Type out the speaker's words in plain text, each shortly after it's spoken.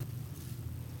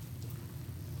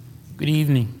Good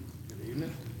evening. Good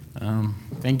evening.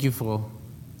 Thank you for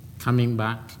coming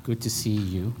back. Good to see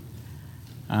you.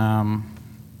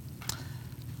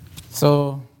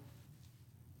 So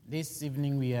this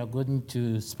evening we are going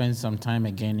to spend some time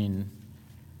again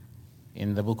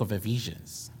in the book of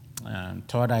Ephesians. I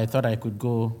thought I could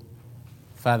go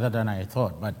further than I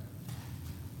thought, but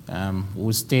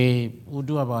we'll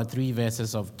do about 3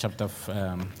 verses of chapter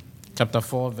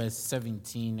 4, verse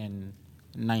 17 and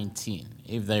 19.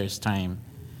 If there is time,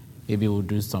 maybe we'll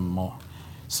do some more.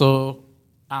 So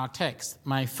our text,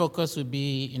 my focus will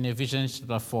be in Ephesians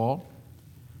chapter 4,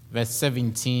 verse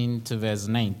 17 to verse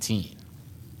 19.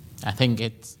 I think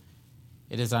it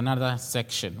is another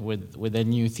section with a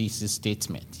new thesis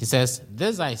statement. He says,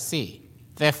 "This I say,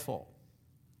 therefore,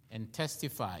 and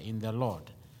testify in the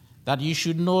Lord, that you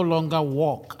should no longer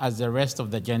walk as the rest of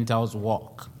the Gentiles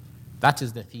walk." That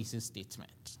is the thesis statement.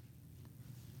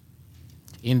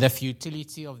 "In the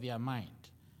futility of their mind,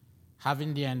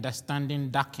 having their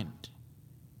understanding darkened,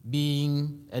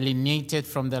 being alienated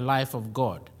from the life of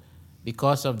God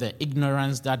because of the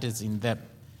ignorance that is in them,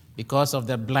 because of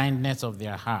the blindness of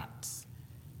their hearts,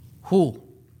 who,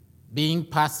 being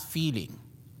past feeling,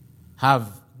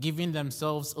 have given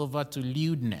themselves over to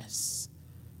lewdness,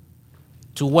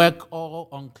 to work all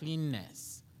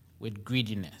uncleanness with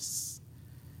greediness."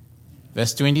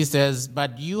 Verse 20 says,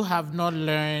 "But you have not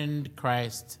learned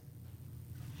Christ.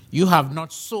 You have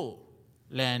not so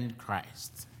learned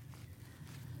Christ."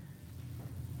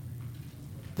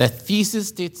 The thesis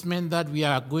statement that we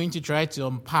are going to try to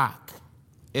unpack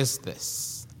is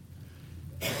this: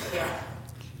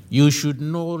 you should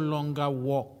no longer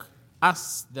walk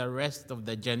as the rest of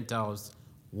the Gentiles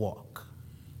walk.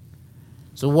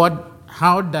 So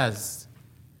how does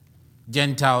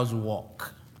Gentiles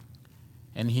walk?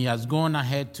 And he has gone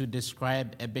ahead to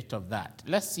describe a bit of that.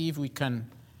 Let's see if we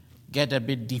can get a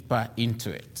bit deeper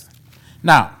into it.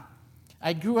 Now,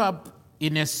 I grew up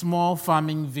in a small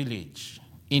farming village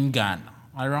in Ghana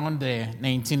around the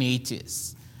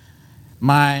 1980s.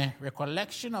 My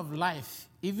recollection of life,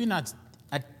 even at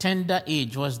a tender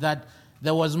age, was that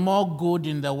there was more good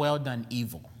in the world than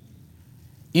evil.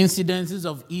 Incidences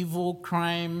of evil,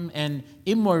 crime, and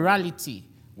immorality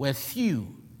were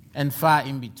few and far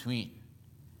in between.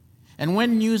 And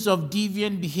when news of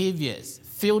deviant behaviors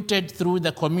filtered through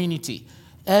the community,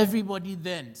 everybody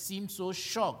then seemed so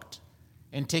shocked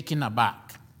and taken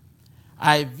aback.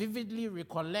 I vividly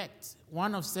recollect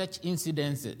one of such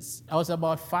incidences. I was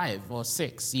about 5 or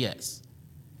 6 years.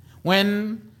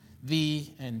 When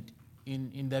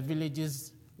in the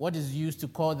villages, what is used to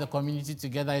call the community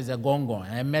together is a gong-gong,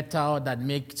 a metal that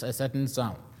makes a certain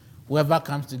sound. Whoever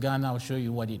comes to Ghana will show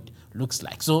you what it looks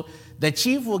like. So the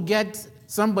chief will get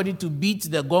somebody to beat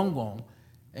the gong-gong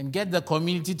and get the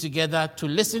community together to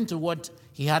listen to what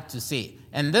he had to say.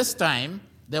 And this time,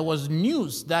 there was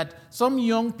news that some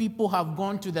young people have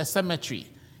gone to the cemetery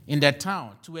in the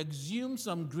town to exhume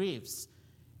some graves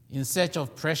in search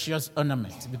of precious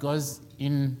ornaments. Because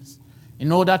in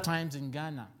older times in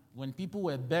Ghana, when people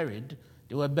were buried,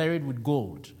 they were buried with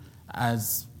gold,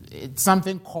 as it's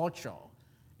something cultural,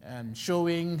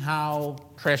 showing how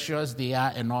precious they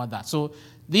are and all that. So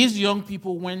these young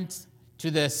people went to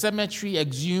the cemetery,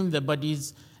 exhumed the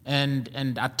bodies, and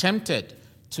attempted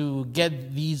to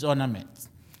get these ornaments.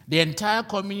 The entire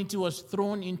community was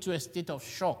thrown into a state of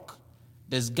shock,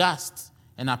 disgust,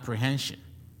 and apprehension.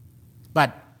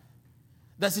 But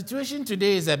the situation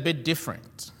today is a bit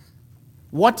different.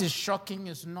 What is shocking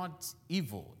is not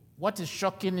evil. What is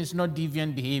shocking is not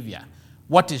deviant behavior.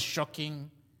 What is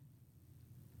shocking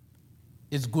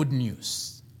is good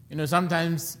news. You know,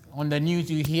 sometimes on the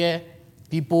news you hear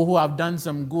people who have done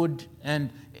some good, and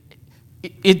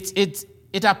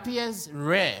it appears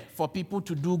rare for people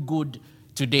to do good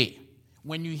today.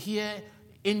 When you hear,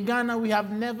 in Ghana, we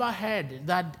have never heard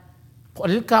that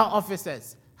political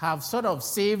officers have sort of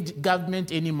saved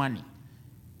government any money.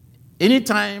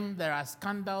 Anytime there are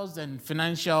scandals and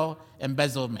financial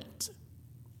embezzlement.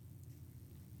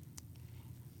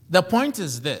 The point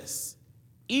is this: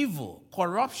 evil,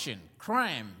 corruption,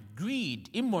 crime, greed,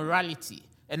 immorality,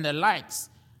 and the likes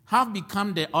have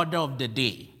become the order of the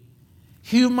day.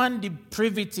 Human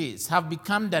depravities have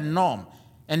become the norm,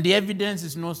 and the evidence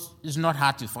is not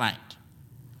hard to find.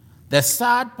 The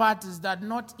sad part is that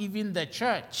not even the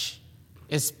church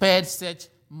is spared such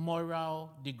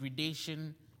moral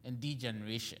degradation and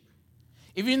degeneration.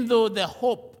 Even though the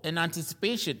hope and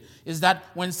anticipation is that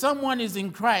when someone is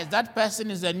in Christ, that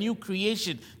person is a new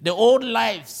creation. The old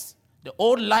life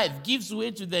gives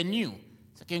way to the new.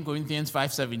 2 Corinthians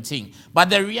 5:17. But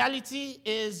the reality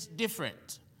is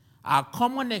different. Our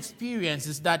common experience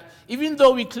is that even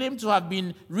though we claim to have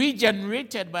been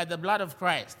regenerated by the blood of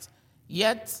Christ,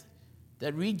 yet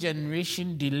the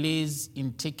regeneration delays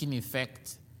in taking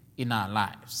effect in our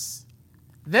lives.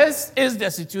 This is the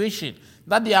situation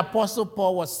that the Apostle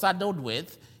Paul was saddled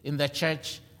with in the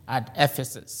church at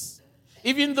Ephesus.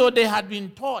 Even though they had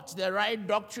been taught the right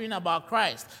doctrine about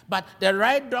Christ, but the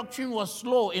right doctrine was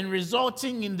slow in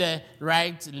resulting in the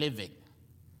right living.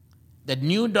 The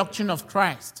new doctrine of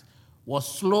Christ was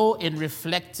slow in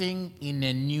reflecting in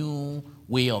a new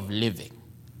way of living.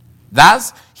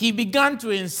 Thus, he began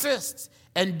to insist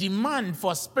and demand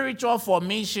for spiritual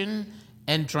formation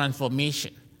and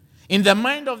transformation. In the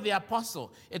mind of the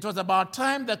apostle, it was about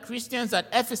time the Christians at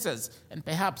Ephesus and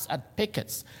perhaps at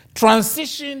Pickett's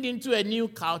transitioned into a new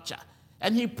culture.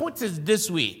 And he puts it this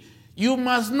way: you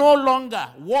must no longer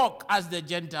walk as the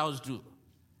Gentiles do.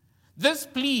 This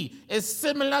plea is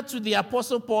similar to the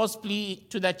Apostle Paul's plea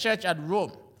to the church at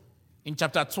Rome in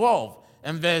chapter 12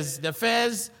 and the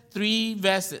first 3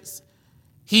 verses.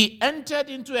 He entered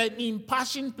into an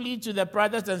impassioned plea to the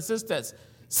brothers and sisters,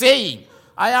 saying,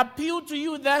 I appeal to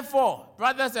you, therefore,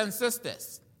 brothers and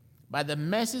sisters, by the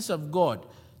mercies of God,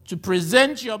 to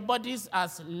present your bodies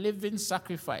as living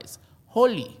sacrifice,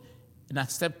 holy and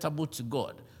acceptable to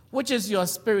God, which is your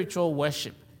spiritual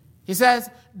worship. He says,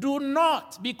 do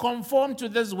not be conformed to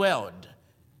this world,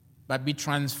 but be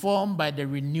transformed by the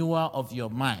renewal of your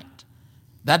mind,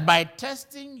 that by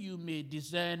testing you may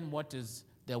discern what is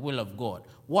the will of God,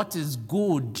 what is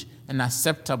good and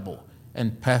acceptable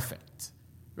and perfect.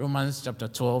 Romans chapter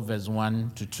 12, verse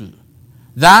 1 to 2.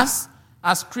 Thus,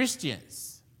 as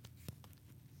Christians,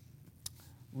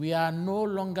 we are no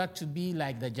longer to be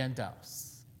like the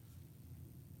Gentiles.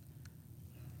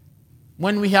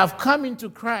 When we have come into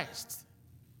Christ,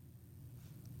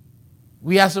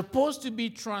 we are supposed to be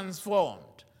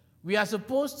transformed. We are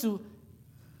supposed to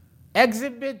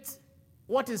exhibit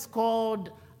what is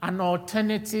called an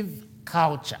alternative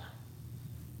culture.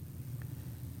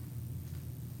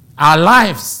 Our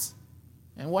lives.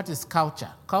 And what is culture?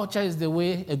 Culture is the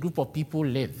way a group of people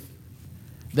live.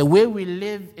 The way we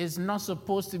live is not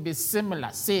supposed to be similar,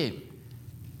 same,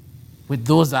 with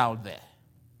those out there.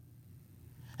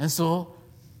 And so,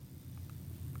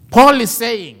 Paul is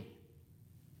saying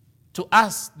to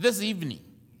us this evening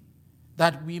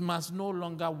that we must no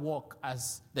longer walk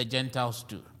as the Gentiles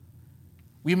do.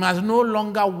 We must no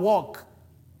longer walk.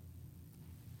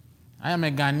 I am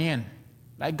a Ghanaian,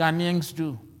 like Ghanaians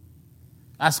do.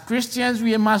 As Christians,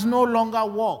 we must no longer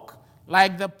walk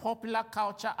like the popular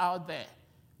culture out there.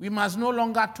 We must no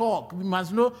longer talk. We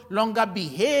must no longer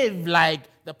behave like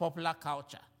the popular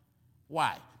culture.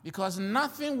 Why? Because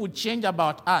nothing will change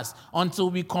about us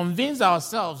until we convince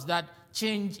ourselves that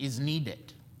change is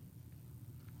needed.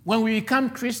 When we become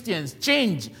Christians,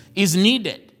 change is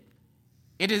needed.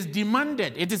 It is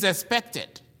demanded. It is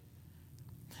expected.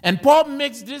 And Paul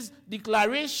makes this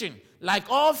declaration like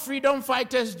all freedom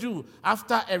fighters do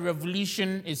after a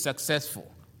revolution is successful.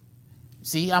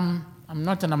 See, I'm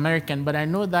not an American, but I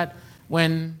know that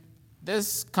when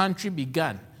this country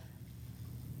began,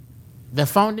 the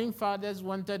founding fathers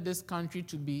wanted this country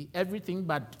to be everything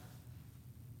but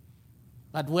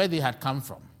where they had come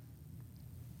from.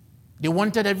 They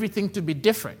wanted everything to be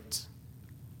different.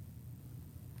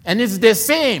 And it's the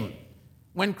same.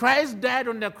 When Christ died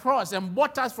on the cross and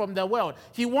bought us from the world,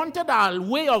 he wanted our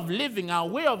way of living, our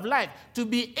way of life, to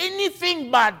be anything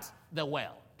but the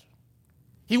world.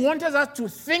 He wanted us to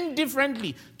think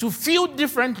differently, to feel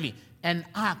differently, and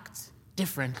act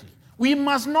differently. We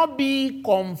must not be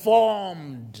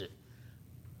conformed,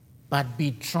 but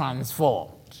be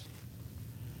transformed.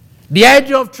 The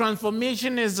idea of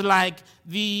transformation is like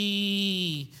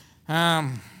the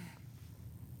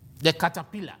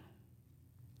caterpillar.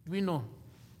 We know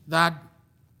that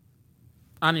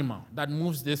animal that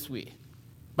moves this way.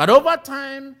 But over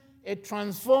time, it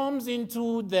transforms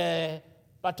into the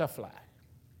butterfly.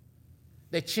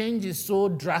 The change is so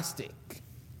drastic.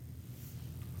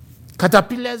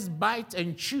 Caterpillars bite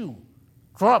and chew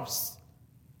crops,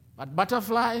 but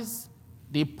butterflies,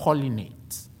 they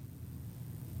pollinate.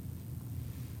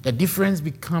 The difference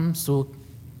becomes so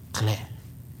clear.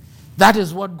 That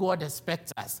is what God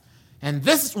expects us. And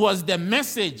this was the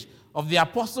message of the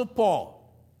Apostle Paul.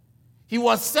 He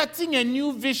was setting a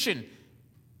new vision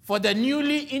for the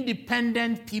newly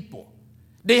independent people.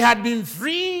 They had been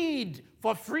freed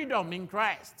for freedom in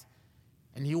Christ.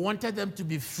 And he wanted them to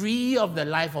be free of the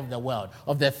life of the world,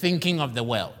 of the thinking of the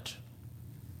world.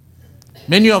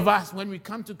 Many of us, when we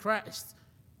come to Christ,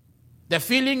 the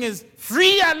feeling is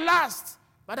free at last.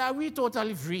 But are we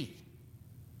totally free?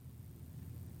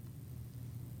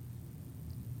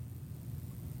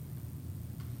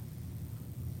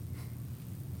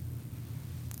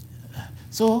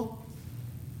 So,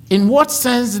 in what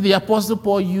sense did the Apostle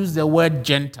Paul use the word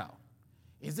Gentile?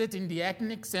 Is it in the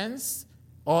ethnic sense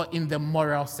or in the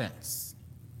moral sense?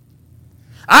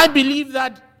 I believe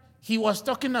that he was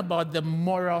talking about the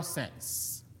moral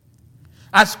sense.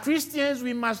 As Christians,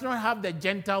 we must not have the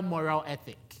Gentile moral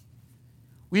ethic.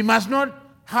 We must not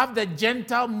have the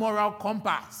Gentile moral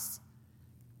compass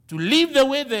to live the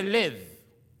way they live.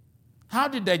 How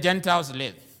did the Gentiles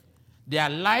live? Their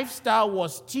lifestyle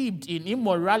was steeped in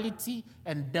immorality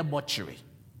and debauchery.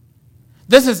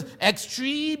 This is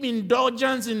extreme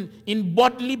indulgence in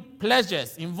bodily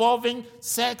pleasures involving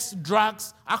sex,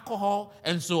 drugs, alcohol,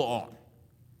 and so on.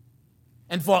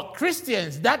 And for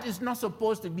Christians, that is not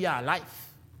supposed to be our life.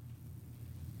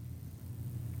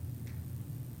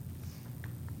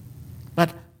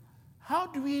 But how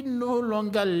do we no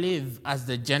longer live as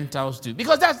the Gentiles do?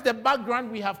 Because that's the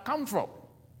background we have come from.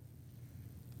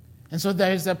 And so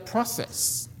there is a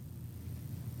process.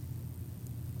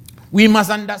 We must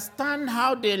understand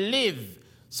how they live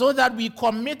so that we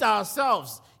commit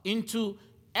ourselves into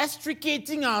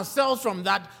extricating ourselves from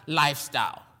that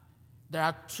lifestyle. There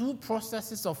are two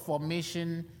processes of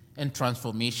formation and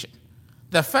transformation.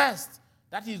 The first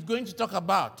that he's going to talk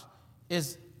about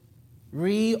is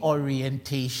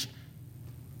reorientation.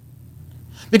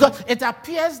 Because it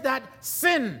appears that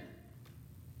sin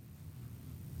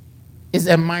is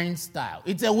a mind style.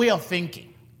 It's a way of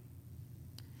thinking.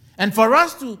 And for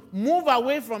us to move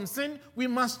away from sin, we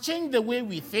must change the way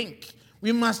we think.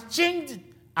 We must change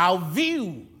our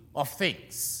view of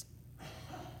things.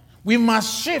 We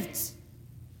must shift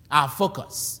our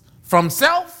focus from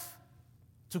self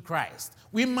to Christ.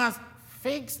 We must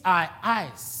fix our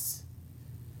eyes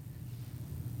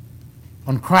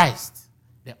on Christ,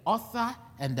 the author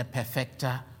and the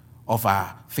perfecter of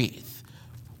our faith.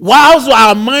 Whilst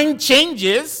our mind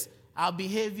changes, our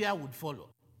behavior would follow.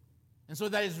 And so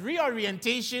there is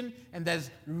reorientation and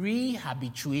there's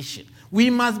rehabituation. We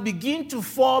must begin to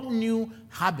form new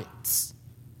habits.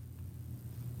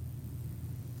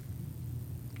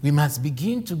 We must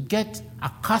begin to get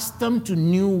accustomed to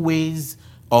new ways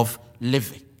of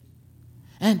living.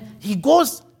 And he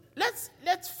goes,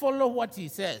 let's follow what he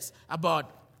says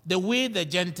about the way the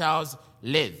Gentiles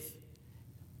live.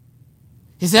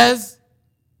 He says,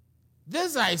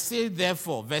 "This I say,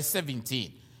 therefore," verse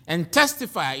 17, "and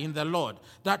testify in the Lord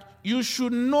that you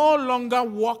should no longer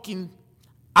walk in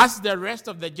as the rest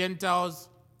of the Gentiles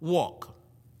walk."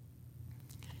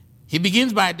 He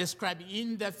begins by describing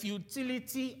in the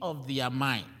futility of their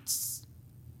minds.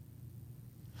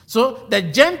 So the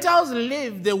Gentiles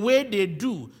live the way they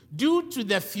do due to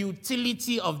the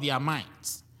futility of their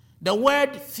minds. The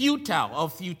word futile or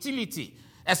futility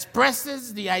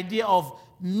expresses the idea of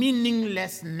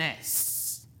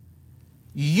meaninglessness,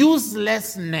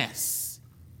 uselessness,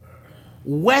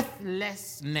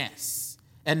 worthlessness,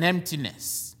 and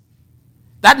emptiness.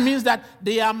 That means that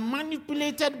they are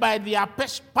manipulated by their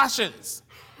passions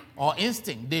or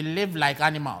instinct. They live like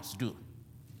animals do.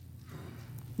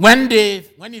 When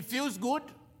it feels good,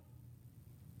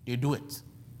 they do it.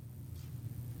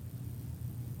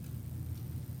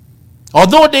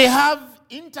 Although they have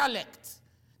intellect,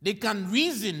 they can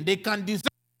reason, they can discern,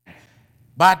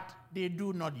 but they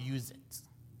do not use it.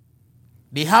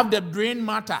 They have the brain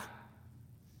matter,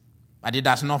 but it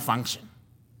does not function.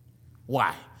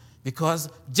 Why? Because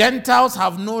Gentiles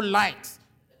have no light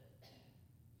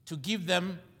to give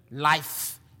them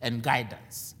life and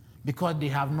guidance, because they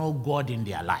have no God in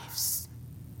their lives.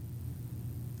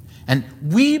 And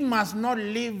we must not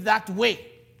live that way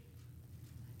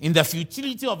in the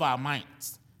futility of our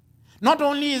minds. Not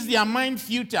only is their mind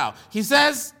futile, he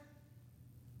says,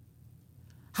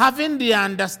 having their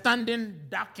understanding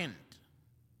darkened.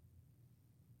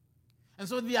 And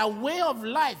so their way of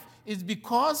life is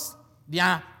because they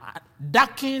are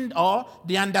darkened, or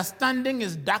the understanding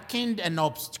is darkened and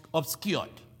obscured.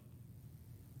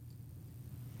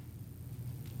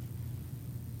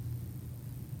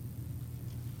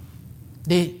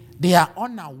 They are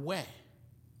unaware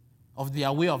of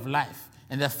their way of life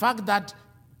and the fact that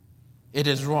it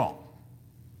is wrong.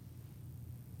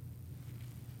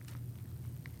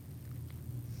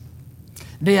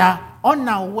 They are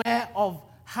unaware of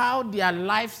how their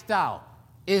lifestyle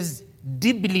is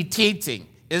debilitating,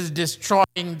 is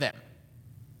destroying them.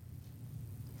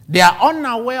 They are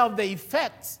unaware of the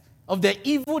effects of the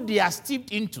evil they are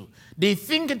steeped into. They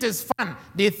think it is fun.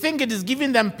 They think it is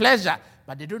giving them pleasure,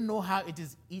 but they don't know how it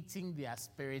is eating their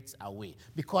spirits away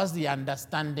because the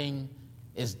understanding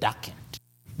is darkened.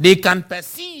 They can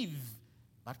perceive,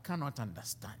 but cannot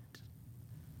understand.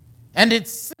 And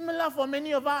it's similar for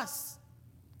many of us.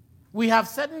 We have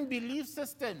certain belief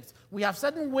systems. We have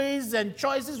certain ways and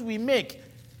choices we make.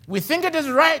 We think it is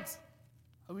right,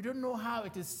 but we don't know how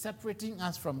it is separating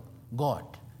us from God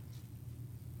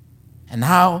and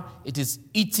how it is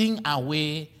eating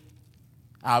away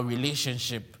our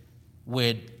relationship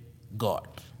with God.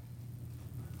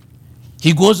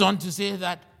 He goes on to say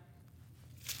that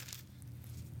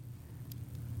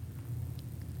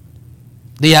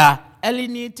they are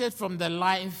alienated from the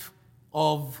life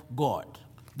of God.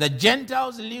 The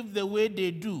Gentiles live the way they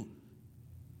do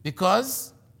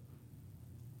because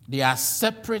they are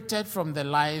separated from the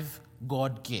life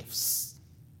God gives.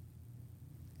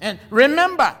 And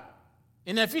remember,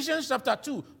 in Ephesians chapter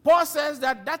 2, Paul says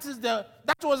that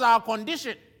that was our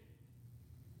condition.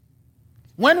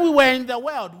 When we were in the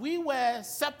world, we were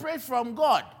separate from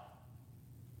God.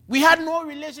 We had no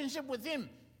relationship with him,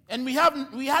 and we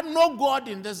had no God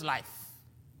in this life.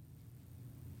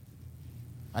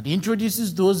 But he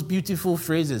introduces those beautiful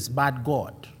phrases, but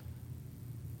God.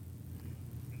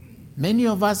 Many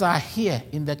of us are here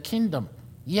in the kingdom,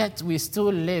 yet we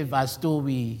still live as though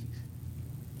we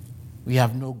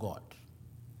have no God.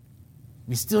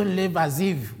 We still live as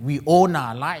if we own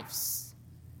our lives,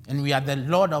 and we are the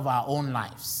Lord of our own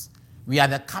lives. We are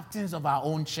the captains of our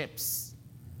own ships.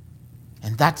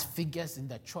 And that figures in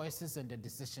the choices and the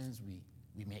decisions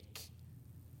we make.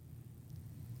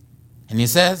 And he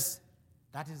says,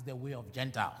 that is the way of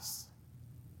Gentiles.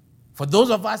 For those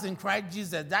of us in Christ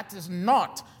Jesus, that is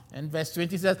not. And verse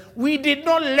 20 says, we did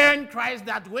not learn Christ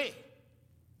that way.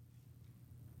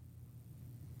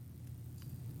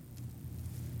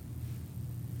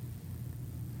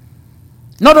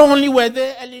 Not only were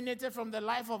they alienated from the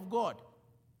life of God,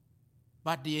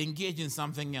 but they engaged in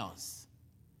something else.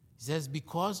 He says,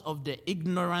 because of the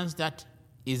ignorance that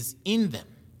is in them.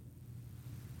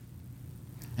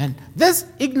 And this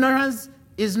ignorance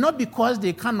is not because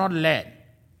they cannot learn.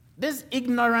 This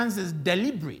ignorance is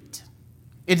deliberate.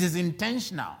 It is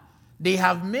intentional. They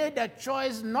have made a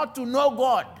choice not to know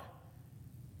God,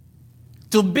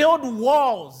 to build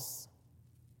walls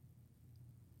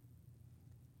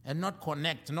and not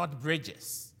connect, not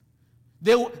bridges.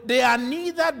 They are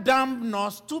neither dumb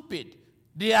nor stupid.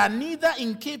 They are neither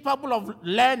incapable of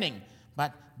learning,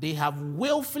 but they have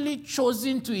willfully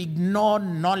chosen to ignore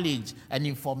knowledge and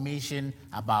information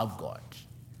about God.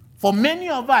 For many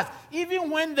of us,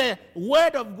 even when the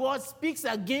word of God speaks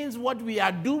against what we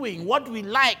are doing, what we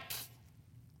like,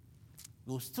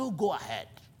 we'll still go ahead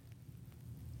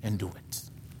and do it.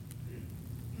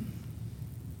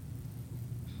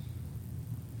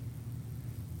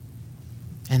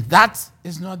 And that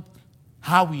is not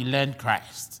how we learn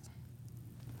Christ.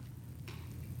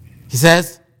 He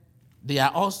says, they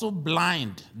are also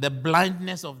blind, the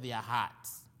blindness of their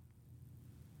hearts.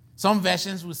 Some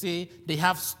versions will say they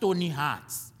have stony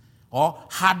hearts or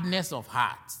hardness of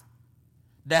heart.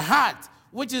 The heart,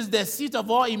 which is the seat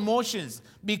of all emotions,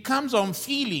 becomes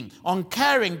unfeeling,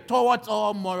 uncaring towards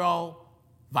all moral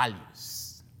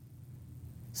values.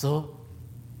 So,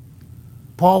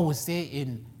 Paul will say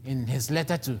in his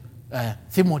letter to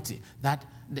Timothy that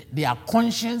their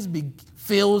conscience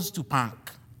fails to punk.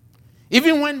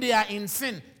 Even when they are in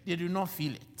sin, they do not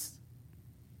feel it.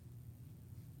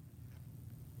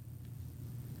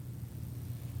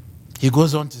 He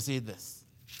goes on to say this.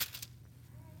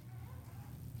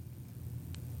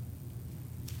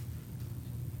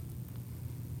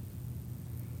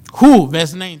 Who,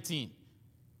 verse 19,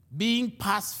 being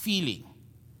past feeling,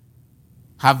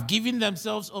 have given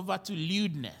themselves over to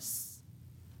lewdness.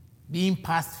 Being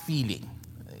past feeling.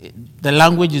 The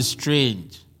language is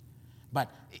strange. But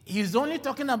he's only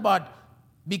talking about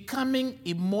becoming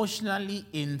emotionally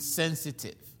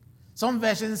insensitive. Some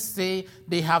versions say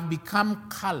they have become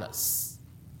callous.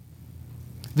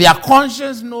 Their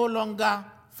conscience no longer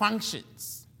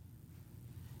functions.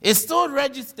 It still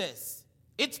registers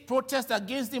its protest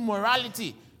against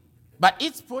immorality, but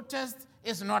its protest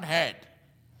is not heard.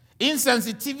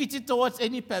 Insensitivity towards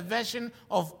any perversion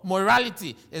of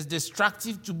morality is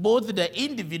destructive to both the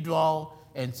individual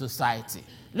and society.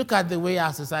 Look at the way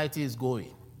our society is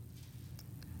going.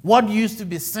 What used to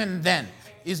be sin then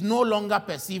is no longer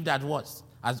perceived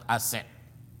as sin.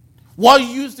 What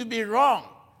used to be wrong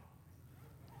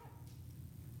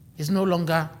is no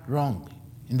longer wrong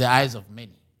in the eyes of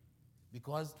many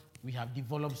because we have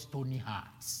developed stony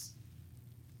hearts.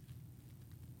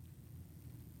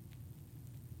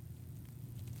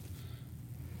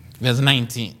 Verse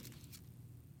 19.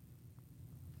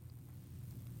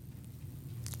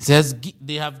 It says,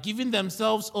 they have given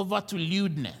themselves over to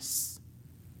lewdness.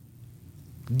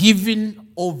 Given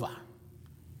over.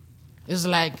 It's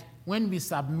like when we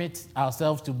submit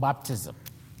ourselves to baptism.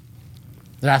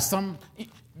 There are some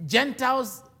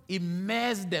Gentiles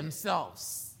immerse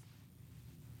themselves.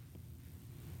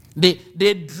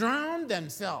 They drown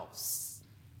themselves.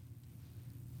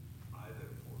 I,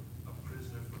 therefore, a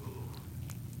prisoner for the Lord,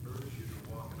 urge you to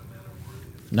walk in a manner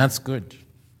worthy of That's good.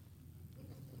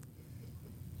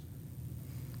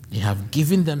 They have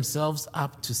given themselves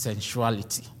up to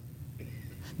sensuality.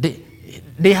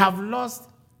 They have lost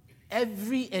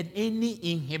every and any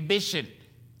inhibition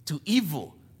to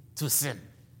evil, to sin.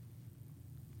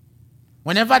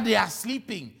 Whenever they are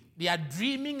sleeping, they are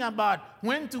dreaming about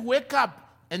when to wake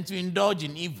up and to indulge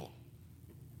in evil.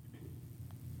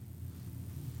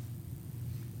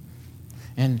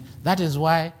 And that is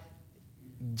why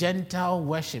Gentile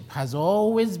worship has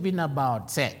always been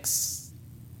about sex.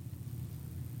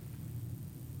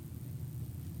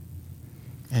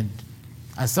 And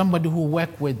as somebody who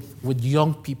works with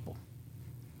young people,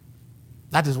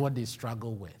 that is what they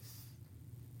struggle with.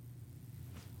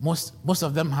 Most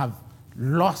of them have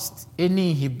lost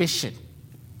any inhibition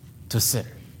to sin.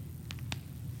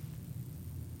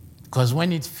 Because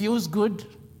when it feels good,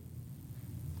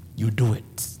 you do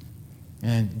it.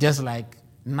 And just like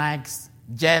Nikes,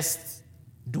 just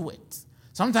do it.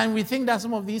 Sometimes we think that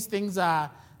some of these things are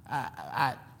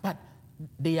but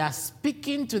they are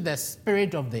speaking to the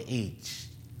spirit of the age.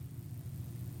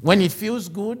 When it feels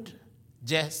good,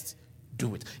 just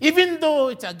do it. Even though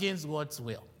it's against God's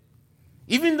will.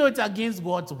 Even though it's against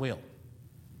God's will.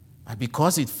 But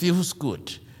because it feels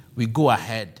good, we go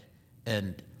ahead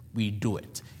and we do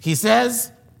it. He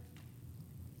says,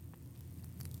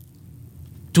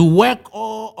 to work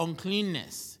all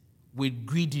uncleanness with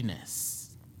greediness.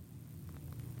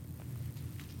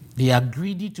 They are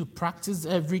greedy to practice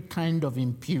every kind of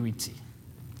impurity.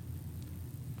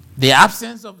 The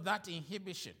absence of that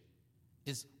inhibition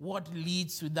is what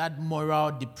leads to that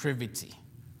moral depravity.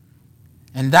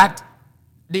 And that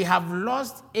they have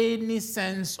lost any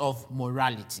sense of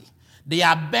morality. They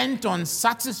are bent on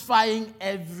satisfying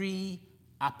every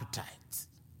appetite.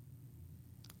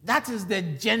 That is the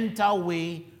Gentile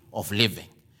way of living.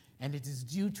 And it is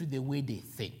due to the way they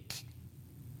think.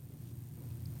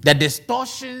 The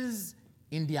distortions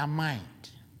in their mind,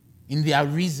 in their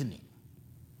reasoning.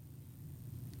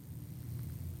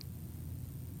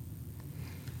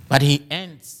 But he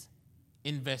ends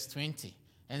in verse 20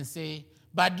 and say,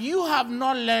 but you have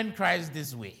not learned Christ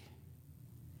this way.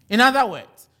 In other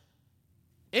words,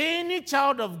 any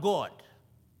child of God,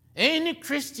 any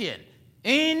Christian,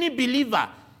 any believer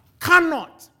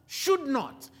cannot, should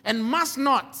not, and must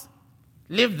not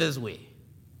live this way.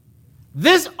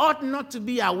 This ought not to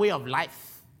be our way of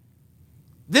life.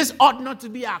 This ought not to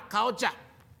be our culture.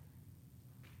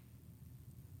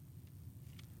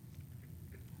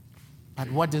 But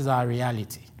what is our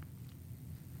reality?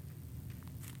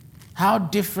 How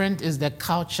different is the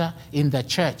culture in the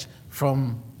church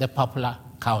from the popular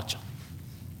culture?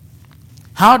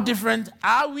 How different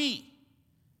are we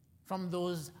from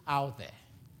those out there?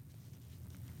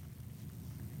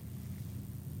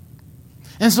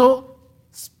 And so,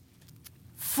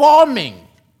 forming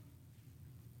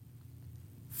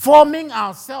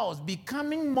ourselves,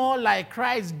 becoming more like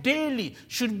Christ daily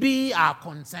should be our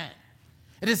concern.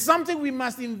 It is something we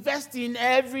must invest in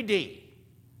every day.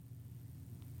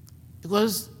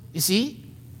 Because, you see,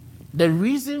 the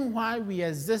reason why we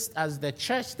exist as the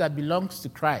church that belongs to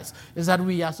Christ is that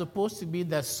we are supposed to be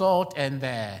the salt and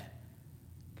the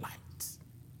light.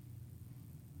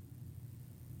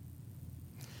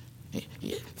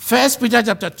 1 Peter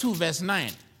chapter 2, verse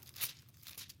 9.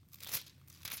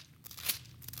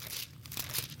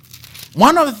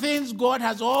 One of the things God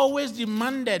has always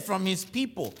demanded from his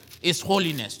people is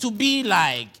holiness, to be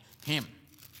like him.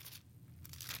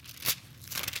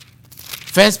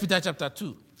 1 Peter chapter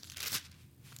 2.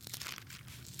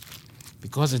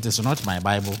 Because it is not my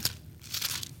Bible.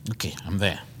 Okay, I'm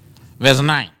there. Verse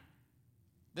 9.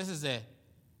 This is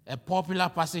a popular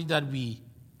passage that we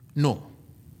know.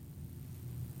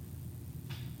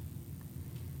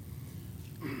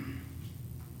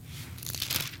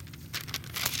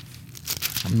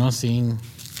 I'm not saying,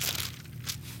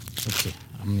 okay,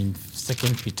 I'm in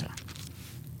 2 Peter.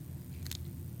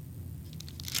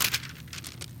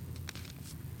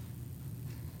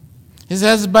 He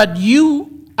says, but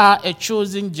you are a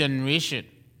chosen generation,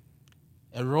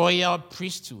 a royal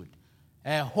priesthood,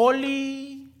 a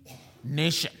holy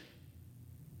nation,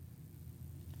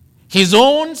 his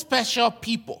own special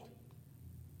people,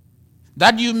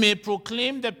 that you may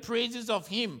proclaim the praises of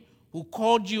him who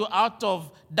called you out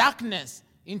of darkness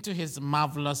into his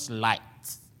marvelous light,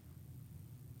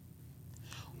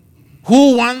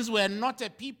 who once were not a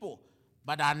people,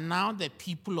 but are now the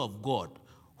people of God,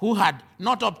 who had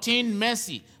not obtained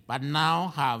mercy, but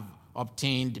now have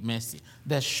obtained mercy.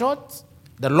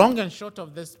 The long and short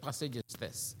of this passage is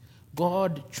this.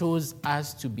 God chose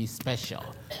us to be special,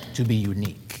 to be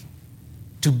unique,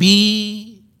 to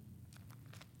be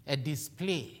a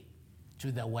display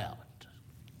to the world.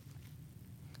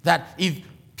 That if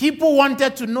people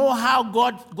wanted to know how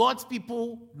God's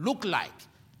people look like,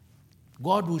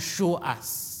 God will show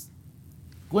us.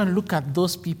 Go and look at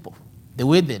those people, the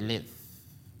way they live.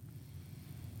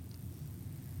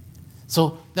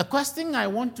 So the question I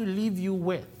want to leave you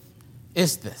with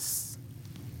is this.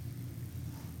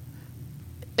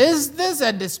 Is this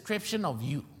a description of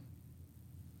you?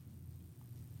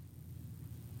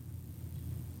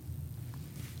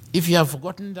 If you have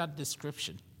forgotten that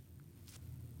description,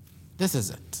 this is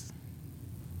it.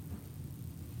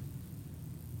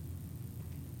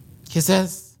 He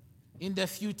says, in the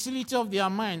futility of their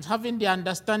minds, having their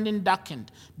understanding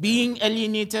darkened, being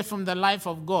alienated from the life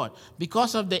of God,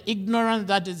 because of the ignorance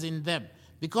that is in them,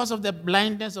 because of the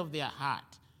blindness of their heart,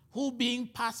 who being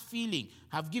past feeling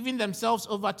have given themselves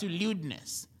over to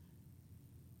lewdness,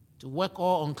 to work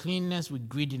all uncleanness with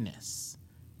greediness.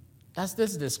 Does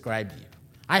this describe you?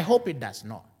 I hope it does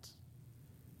not.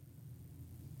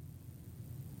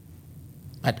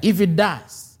 But if it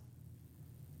does,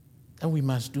 then we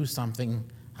must do something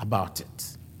about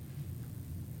it.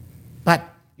 But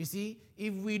you see,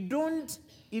 if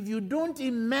you don't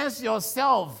immerse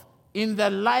yourself in the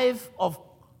life of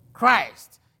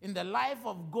Christ, in the life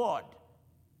of God,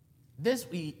 this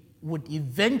would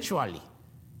eventually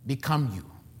become you.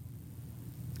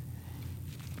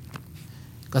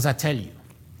 Because I tell you,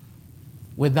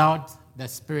 without the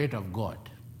Spirit of God,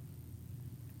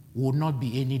 we would not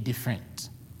be any different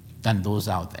than those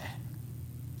out there.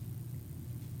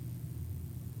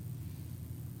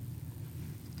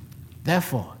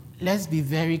 Therefore, let's be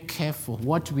very careful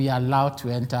what we allow to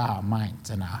enter our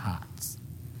minds and our hearts,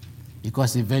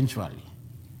 because eventually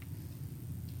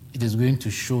it is going to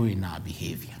show in our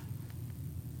behavior.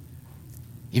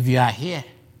 If you are here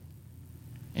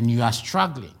and you are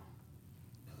struggling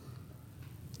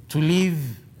to live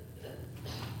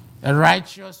a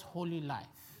righteous, holy life,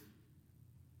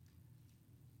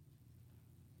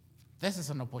 this is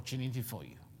an opportunity for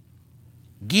you.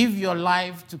 Give your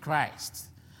life to Christ.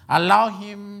 Allow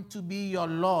him to be your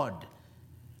Lord,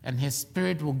 and his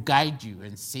Spirit will guide you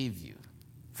and save you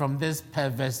from this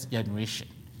perverse generation.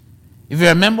 If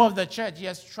you're a member of the church,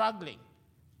 you're struggling,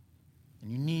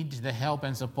 and you need the help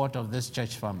and support of this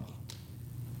church family,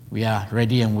 we are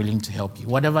ready and willing to help you.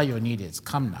 Whatever your need is,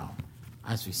 come now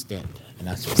as we stand and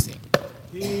as we sing.